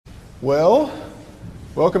Well,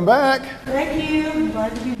 welcome back. Thank you. I'm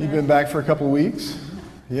glad to be back. You've been back for a couple of weeks.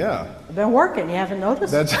 Yeah. I've been working. You haven't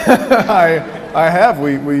noticed? That's I have.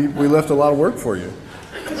 We left a lot of work for you.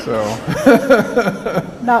 So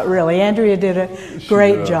Not really. Andrea did a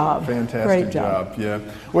great job. Fantastic Great job. Yeah.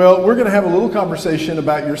 Well, we're going to have a little conversation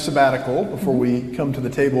about your sabbatical before we come to the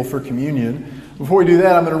table for communion. Before we do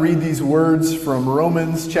that, I'm going to read these words from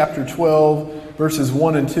Romans chapter 12, verses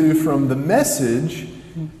 1 and 2 from the Message.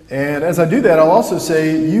 And as I do that, I'll also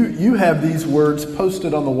say you have these words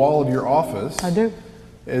posted on the wall of your office. I do.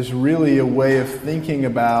 As really a way of thinking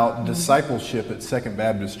about discipleship at Second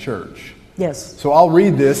Baptist Church. Yes. So I'll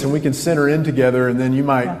read this and we can center in together, and then you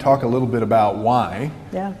might talk a little bit about why.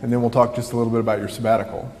 Yeah. And then we'll talk just a little bit about your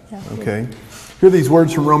sabbatical. Yeah. Okay. Here are these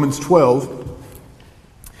words from Romans 12.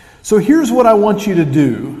 So here's what I want you to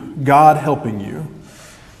do, God helping you.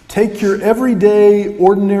 Take your everyday,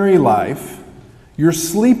 ordinary life, your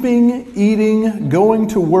sleeping, eating, going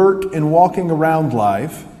to work, and walking around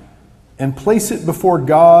life, and place it before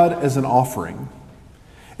God as an offering.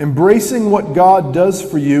 Embracing what God does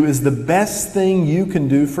for you is the best thing you can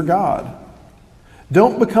do for God.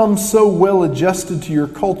 Don't become so well adjusted to your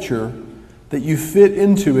culture that you fit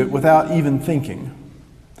into it without even thinking.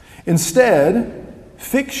 Instead,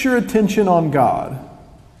 fix your attention on God.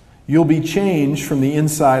 You'll be changed from the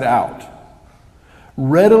inside out.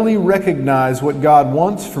 Readily recognize what God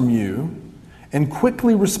wants from you and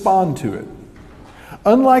quickly respond to it.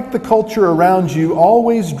 Unlike the culture around you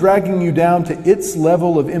always dragging you down to its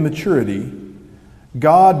level of immaturity,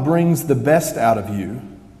 God brings the best out of you,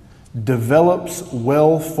 develops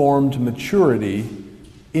well-formed maturity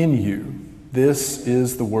in you. This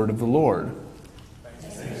is the word of the Lord.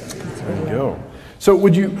 There you go. So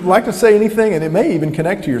would you like to say anything, and it may even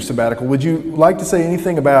connect to your sabbatical, would you like to say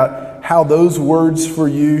anything about how those words for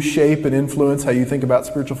you shape and influence how you think about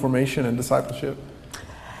spiritual formation and discipleship?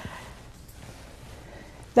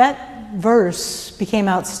 That verse became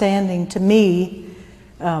outstanding to me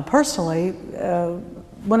personally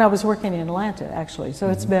when I was working in Atlanta, actually. So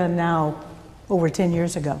it's been now over 10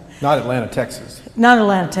 years ago. Not Atlanta, Texas. Not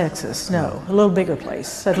Atlanta, Texas, no. A little bigger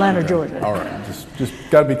place, Atlanta, Georgia. All right, just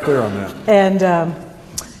got to be clear on that. And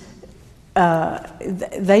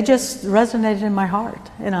they just resonated in my heart.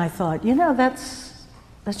 And I thought,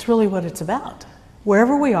 that's really what it's about.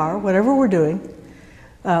 Wherever we are, whatever we're doing,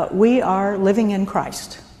 we are living in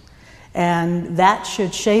Christ. And that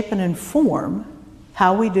should shape and inform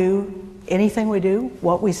how we do anything we do,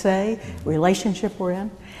 what we say, relationship we're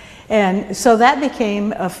in. And so that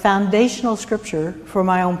became a foundational scripture for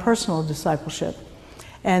my own personal discipleship.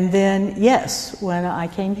 And then, yes, when I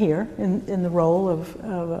came here in the role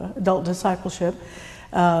of adult discipleship,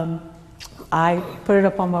 I put it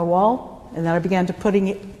up on my wall, and then I began to putting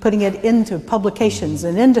it into publications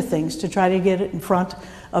and into things to try to get it in front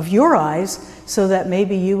of your eyes so that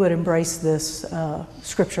maybe you would embrace this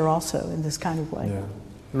scripture also in this kind of way. Yeah.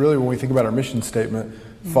 Really, when we think about our mission statement,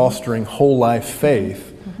 fostering whole life faith,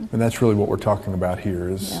 and that's really what we're talking about here,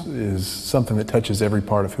 is something that touches every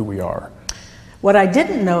part of who we are. What I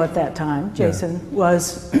didn't know at that time, Jason,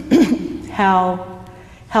 was how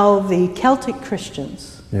the Celtic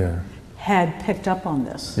Christians had picked up on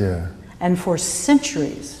this. Yeah. And for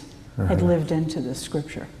centuries had lived into this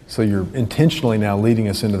scripture. So you're intentionally now leading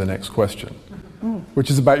us into the next question, which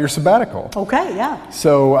is about your sabbatical. Okay, yeah.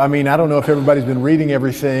 So, I mean, I don't know if everybody's been reading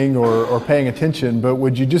everything or paying attention, but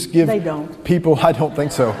would you just give people, I don't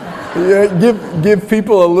think so, give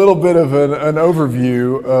people a little bit of an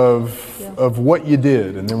overview of what you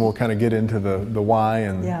did, and then we'll kind of get into the why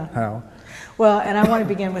and how. Well, and I want to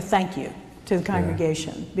begin with thank you to the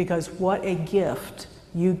congregation, because what a gift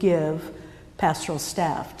you give pastoral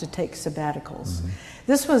staff to take sabbaticals.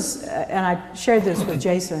 This was, and I shared this with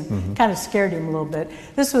Jason, kind of scared him a little bit.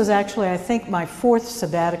 This was actually, I think, my fourth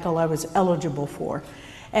sabbatical I was eligible for.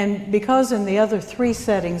 And because in the other three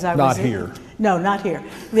settings I was Not here. No, not here.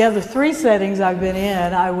 The other three settings I've been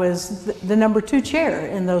in, I was the number 2 chair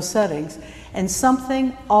in those settings. And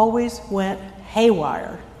something always went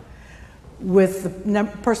haywire with the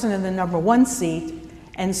person in the number 1 seat.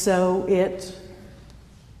 And so it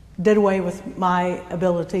did away with my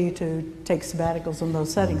ability to take sabbaticals in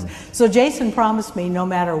those settings. So Jason promised me no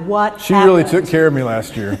matter what She really took care of me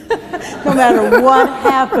last year. No matter what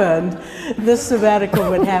happened, this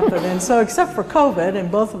sabbatical would happen. And so except for COVID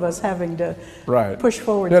and both of us having to push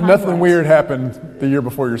forward nothing time-wise. weird happened the year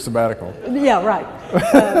before your sabbatical. Yeah, right.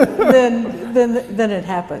 Then it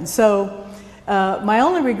happened. So my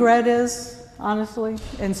only regret is, honestly,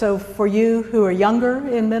 and so for you who are younger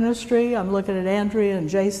in ministry, I'm looking at Andrea and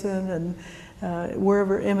Jason and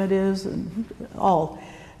wherever Emmett is and all,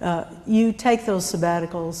 you take those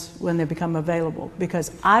sabbaticals when they become available,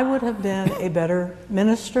 because I would have been a better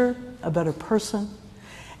minister, a better person,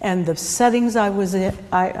 and the settings I was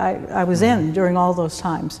in during all those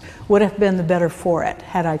times would have been the better for it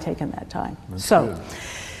had I taken that time. That's so good.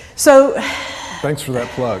 So, thanks for that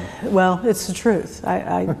plug. Well, it's the truth.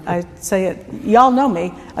 I say it. Y'all know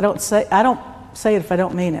me. I don't say it if I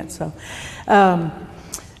don't mean it. So,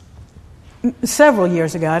 several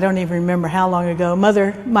years ago, I don't even remember how long ago,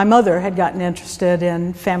 my mother had gotten interested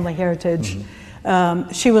in family heritage.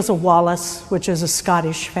 She was a Wallace, which is a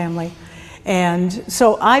Scottish family. And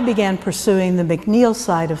so I began pursuing the McNeil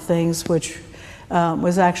side of things, which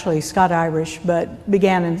was actually Scot-Irish, but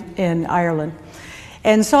began in Ireland.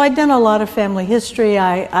 And so I'd done a lot of family history.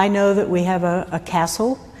 I know that we have a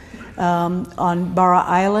castle on Barra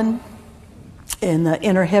Island in the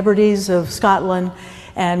Inner Hebrides of Scotland.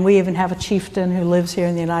 And we even have a chieftain who lives here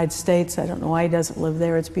in the United States. I don't know why he doesn't live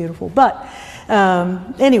there. It's beautiful. But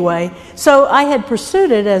anyway, so I had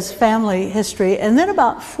pursued it as family history. And then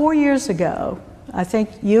about 4 years ago, I think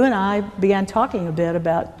you and I began talking a bit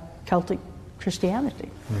about Celtic Christianity.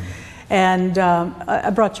 And I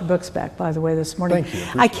brought your books back, by the way, this morning.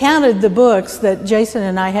 Thank you. I counted the books that Jason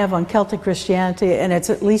and I have on Celtic Christianity, and it's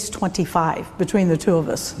at least 25 between the two of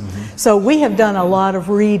us. So we have done a lot of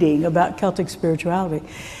reading about Celtic spirituality.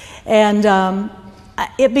 And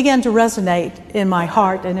it began to resonate in my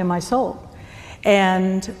heart and in my soul.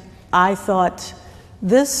 And I thought,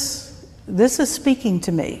 this is speaking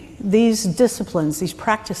to me. These disciplines, these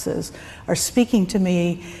practices are speaking to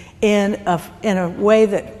me in a way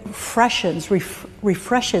that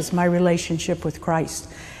refreshes my relationship with Christ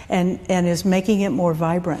and is making it more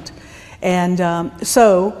vibrant. And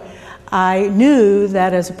so I knew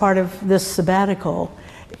that as a part of this sabbatical,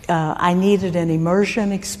 I needed an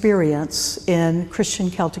immersion experience in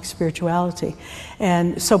Christian Celtic spirituality.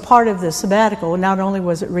 And so part of the sabbatical, not only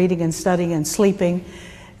was it reading and studying and sleeping,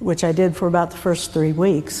 which I did for about the first 3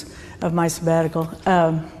 weeks of my sabbatical,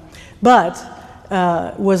 but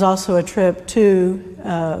was also a trip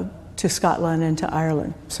to Scotland and to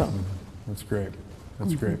Ireland. So that's great.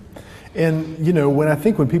 That's great. And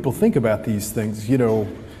when people think about these things,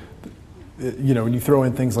 when you throw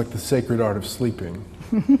in things like the sacred art of sleeping,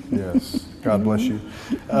 yes, God bless you.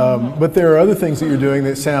 But there are other things that you're doing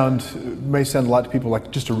that may sound a lot to people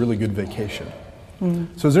like just a really good vacation.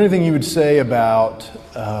 So is there anything you would say about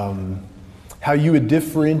how you would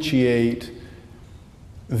differentiate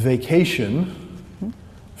vacation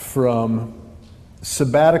from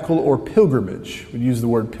sabbatical or pilgrimage? We'd use the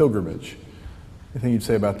word pilgrimage. Anything you'd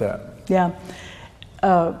say about that? Yeah.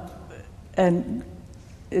 And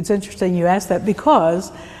it's interesting you asked that,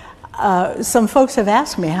 because some folks have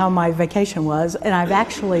asked me how my vacation was, and I've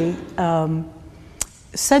actually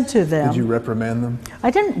said to them... Did you reprimand them?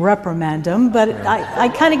 I didn't reprimand them, but I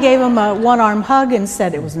kind of gave them a one-arm hug and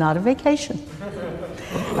said it was not a vacation.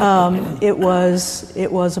 It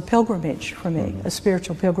was a pilgrimage for me, a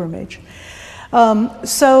spiritual pilgrimage.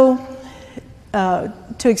 So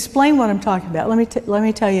to explain what I'm talking about, let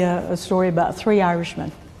me tell you a story about 3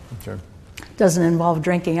 Irishmen. Okay. Doesn't involve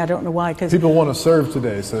drinking. I don't know why, because people want to serve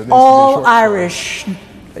today, so it needs all to be a short Irish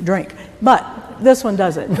drink, but this one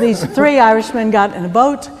doesn't. These 3 Irishmen got in a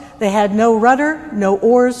boat. They had no rudder, no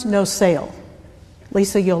oars, no sail.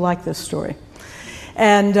 Lisa, you'll like this story.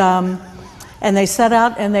 And they set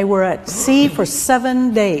out, and they were at sea for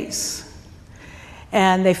 7 days.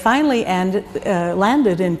 And they finally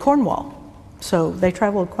landed in Cornwall. So they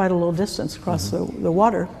traveled quite a little distance across the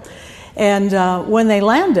water. And when they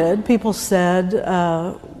landed, people said,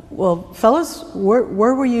 well, fellas, where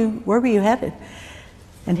were you headed?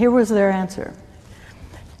 And here was their answer.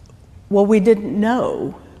 Well, we didn't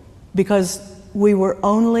know, because we were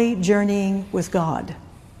only journeying with God.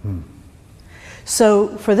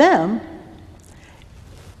 So for them,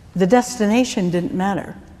 the destination didn't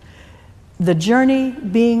matter. The journey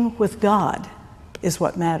being with God is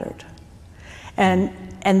what mattered.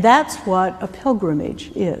 And that's what a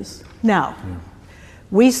pilgrimage is. Now,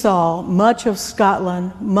 we saw much of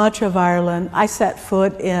Scotland, much of Ireland. I set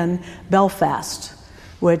foot in Belfast,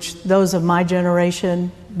 which those of my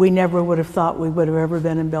generation, we never would have thought we would have ever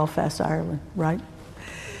been in Belfast, Ireland, right?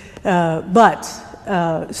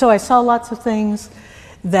 So I saw lots of things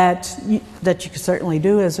that you could certainly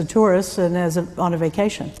do as a tourist and on a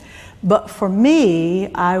vacation. But for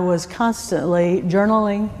me, I was constantly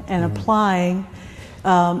journaling and applying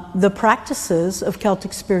the practices of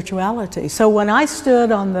Celtic spirituality. So when I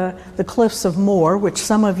stood on the cliffs of Moher, which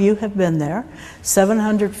some of you have been there,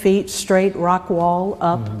 700 feet straight rock wall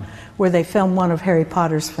up, where they filmed one of Harry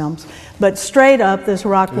Potter's films. But straight up this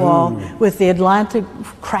rock wall with the Atlantic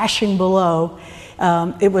crashing below,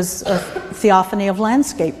 it was a theophany of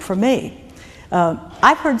landscape for me.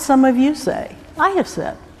 I've heard some of you say, I have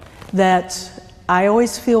said, that I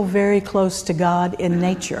always feel very close to God in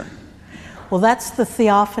nature. Well, that's the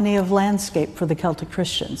theophany of landscape for the Celtic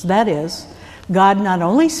Christians. That is, God not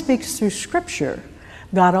only speaks through Scripture,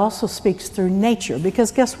 God also speaks through nature.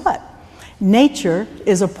 Because guess what? Nature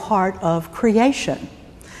is a part of creation.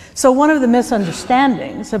 So one of the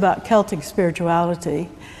misunderstandings about Celtic spirituality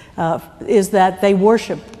is that they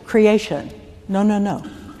worship creation. No, no, no.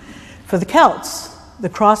 For the Celts, the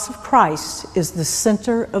cross of Christ is the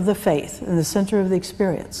center of the faith and the center of the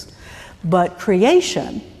experience. But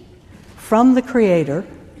creation from the Creator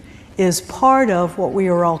is part of what we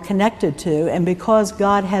are all connected to, and because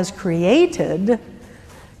God has created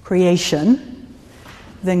creation,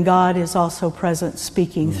 then God is also present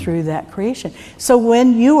speaking through that creation. So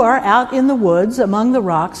when you are out in the woods among the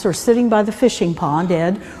rocks or sitting by the fishing pond,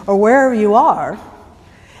 Ed, or wherever you are,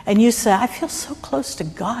 and you say, I feel so close to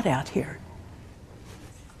God out here,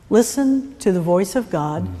 listen to the voice of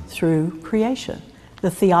God through creation,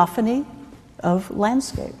 the theophany of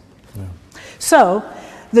landscape. Yeah. So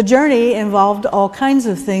the journey involved all kinds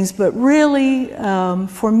of things, but really,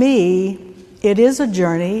 for me, it is a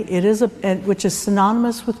journey. It is which is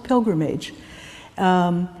synonymous with pilgrimage,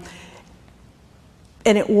 and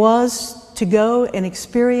it was to go and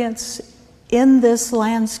experience in this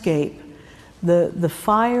landscape the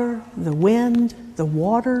fire, the wind, the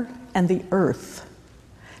water, and the earth.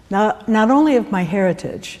 Not only of my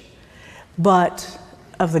heritage, but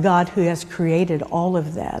of the God who has created all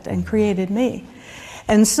of that and created me.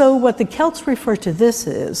 And so what the Celts refer to this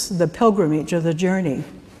is, the pilgrimage or the journey,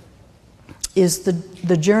 is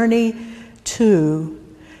the journey to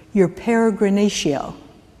your peregrinatio,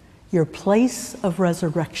 your place of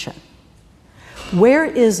resurrection. Where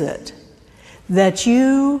is it that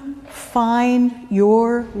you find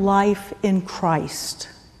your life in Christ?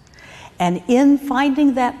 And in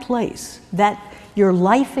finding that place, that your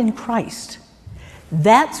life in Christ,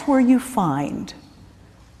 that's where you find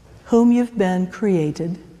whom you've been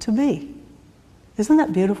created to be. Isn't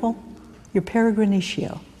that beautiful? Your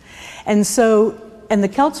peregrinatio. And so, and the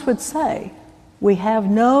Celts would say, we have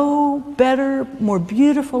no better, more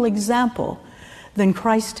beautiful example than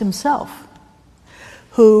Christ himself,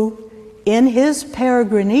 who in his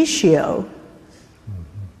peregrinatio,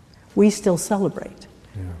 we still celebrate.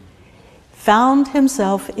 Yeah. Found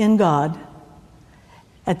himself in God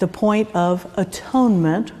at the point of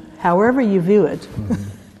atonement, however you view it,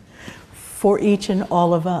 for each and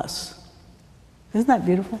all of us. Isn't that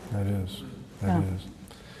beautiful? That is. That is.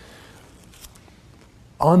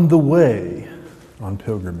 On the way on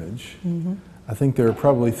pilgrimage, I think there are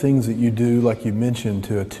probably things that you do, like you mentioned,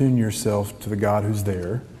 to attune yourself to the God who's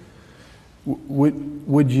there.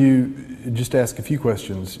 Would you just ask a few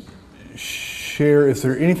questions? Share, is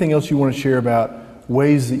there anything else you want to share about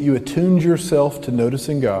ways that you attuned yourself to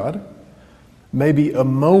noticing God? Maybe a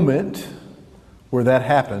moment where that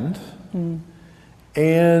happened.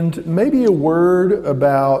 And maybe a word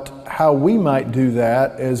about how we might do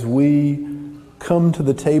that as we come to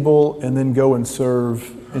the table and then go and serve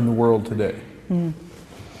in the world today.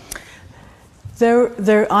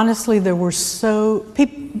 Honestly, there were so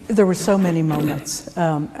many moments,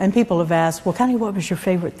 and people have asked, well, Connie, what was your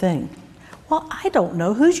favorite thing? Well, I don't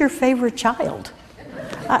know. Who's your favorite child?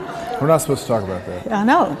 We're not supposed to talk about that. I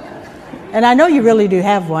know. And I know you really do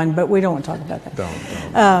have one, but we don't want to talk about that. Don't.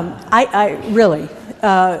 I really,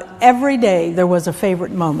 every day there was a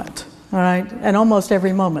favorite moment, all right? And almost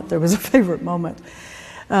every moment there was a favorite moment.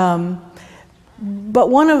 But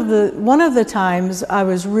one of the times I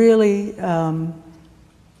was really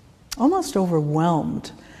almost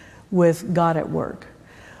overwhelmed with God at work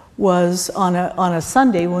was on a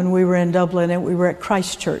Sunday when we were in Dublin and we were at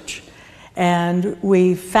Christ Church. And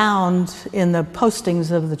we found in the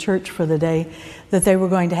postings of the church for the day that they were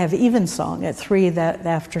going to have evensong at 3 that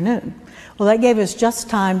afternoon. Well, that gave us just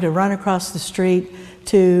time to run across the street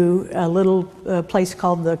to a little place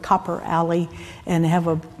called the Copper Alley and have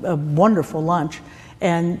a wonderful lunch,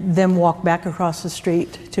 and then walk back across the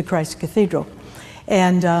street to Christ Cathedral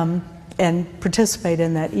and participate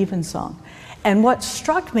in that evensong. And what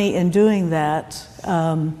struck me in doing that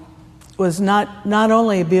was not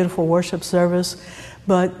only a beautiful worship service,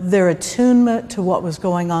 but their attunement to what was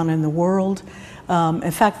going on in the world.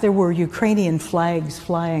 In fact, there were Ukrainian flags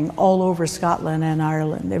flying all over Scotland and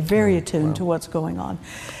Ireland. They're very attuned to what's going on.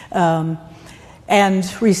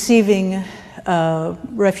 And receiving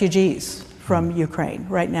refugees from Ukraine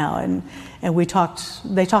right now, and they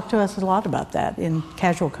talked to us a lot about that in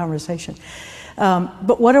casual conversation.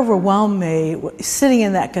 But what overwhelmed me, sitting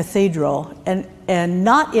in that cathedral, and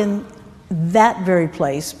not in that very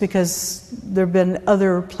place, because there have been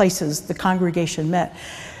other places the congregation met,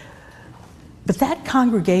 but that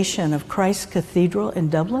congregation of Christ Cathedral in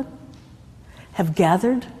Dublin have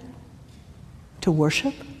gathered to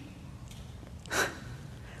worship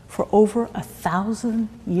for over 1,000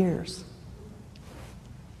 years.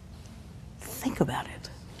 Think about it.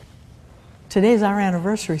 Today's our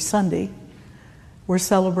anniversary Sunday. We're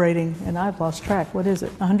celebrating, and I've lost track, what is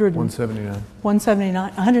it? 179.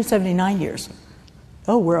 179 years.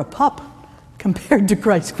 Oh, we're a pup compared to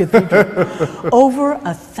Christ Cathedral. Over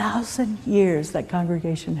 1,000 years that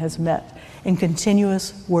congregation has met in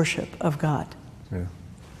continuous worship of God. Yeah.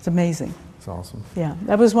 It's amazing. It's awesome. Yeah,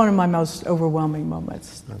 that was one of my most overwhelming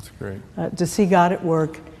moments. That's great. To see God at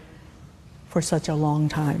work for such a long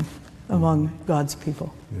time among God's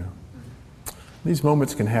people. Yeah. These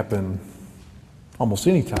moments can happen almost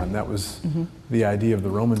any time. That was the idea of the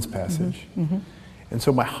Romans passage. And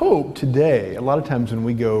so my hope today, a lot of times when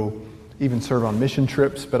we go even serve on mission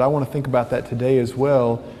trips, but I want to think about that today as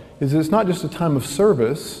well, is that it's not just a time of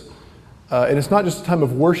service, and it's not just a time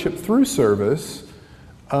of worship through service,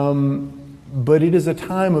 but it is a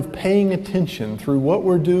time of paying attention through what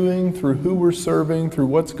we're doing, through who we're serving, through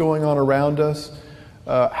what's going on around us.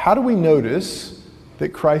 How do we notice that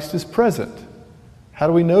Christ is present? How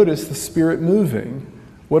do we notice the Spirit moving?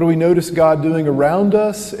 What do we notice God doing around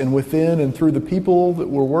us and within and through the people that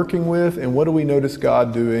we're working with? And what do we notice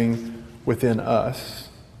God doing within us?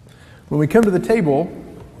 When we come to the table,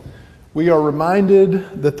 we are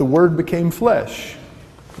reminded that the Word became flesh.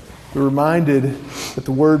 We're reminded that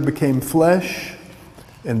the Word became flesh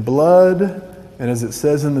and blood, and as it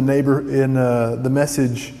says in the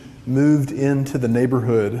message, moved into the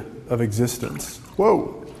neighborhood of existence.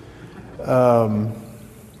 Whoa!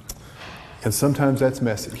 And sometimes that's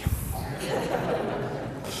messy.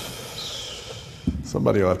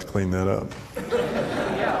 Somebody will have to clean that up.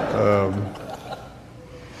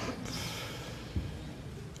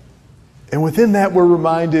 And within that, we're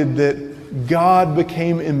reminded that God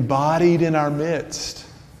became embodied in our midst.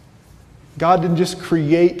 God didn't just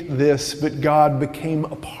create this, but God became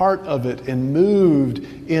a part of it and moved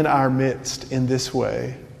in our midst in this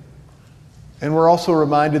way. And we're also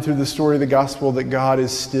reminded through the story of the gospel that God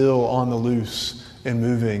is still on the loose and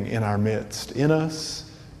moving in our midst, in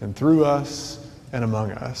us and through us and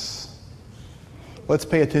among us. Let's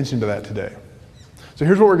pay attention to that today. So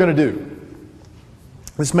here's what we're going to do.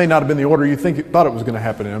 This may not have been the order you thought it was going to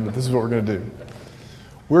happen in, but this is what we're going to do.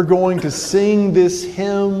 We're going to sing this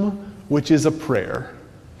hymn, which is a prayer.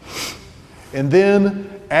 And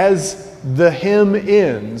then as the hymn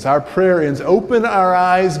ends, our prayer ends, open our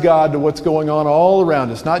eyes, God, to what's going on all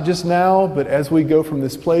around us. Not just now, but as we go from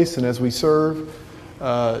this place and as we serve.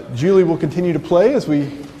 Julie will continue to play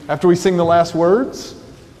after we sing the last words.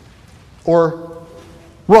 Or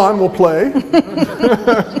Ron will play.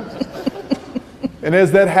 And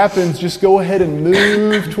as that happens, just go ahead and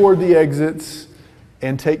move toward the exits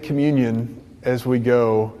and take communion as we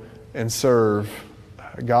go and serve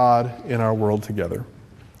God in our world together.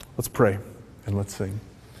 Let's pray and let's sing.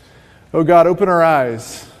 Oh God, open our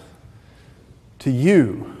eyes to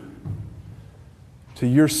you, to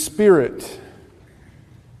your Spirit.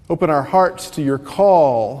 Open our hearts to your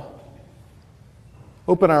call.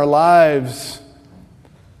 Open our lives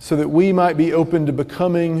so that we might be open to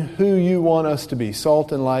becoming who you want us to be,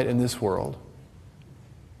 salt and light in this world.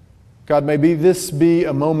 God, may this be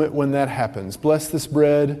a moment when that happens. Bless this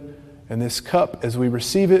bread and this cup as we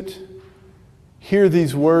receive it. Hear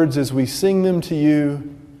these words as we sing them to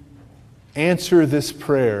you. Answer this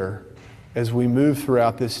prayer as we move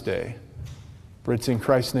throughout this day. For it's in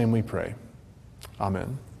Christ's name we pray.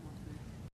 Amen.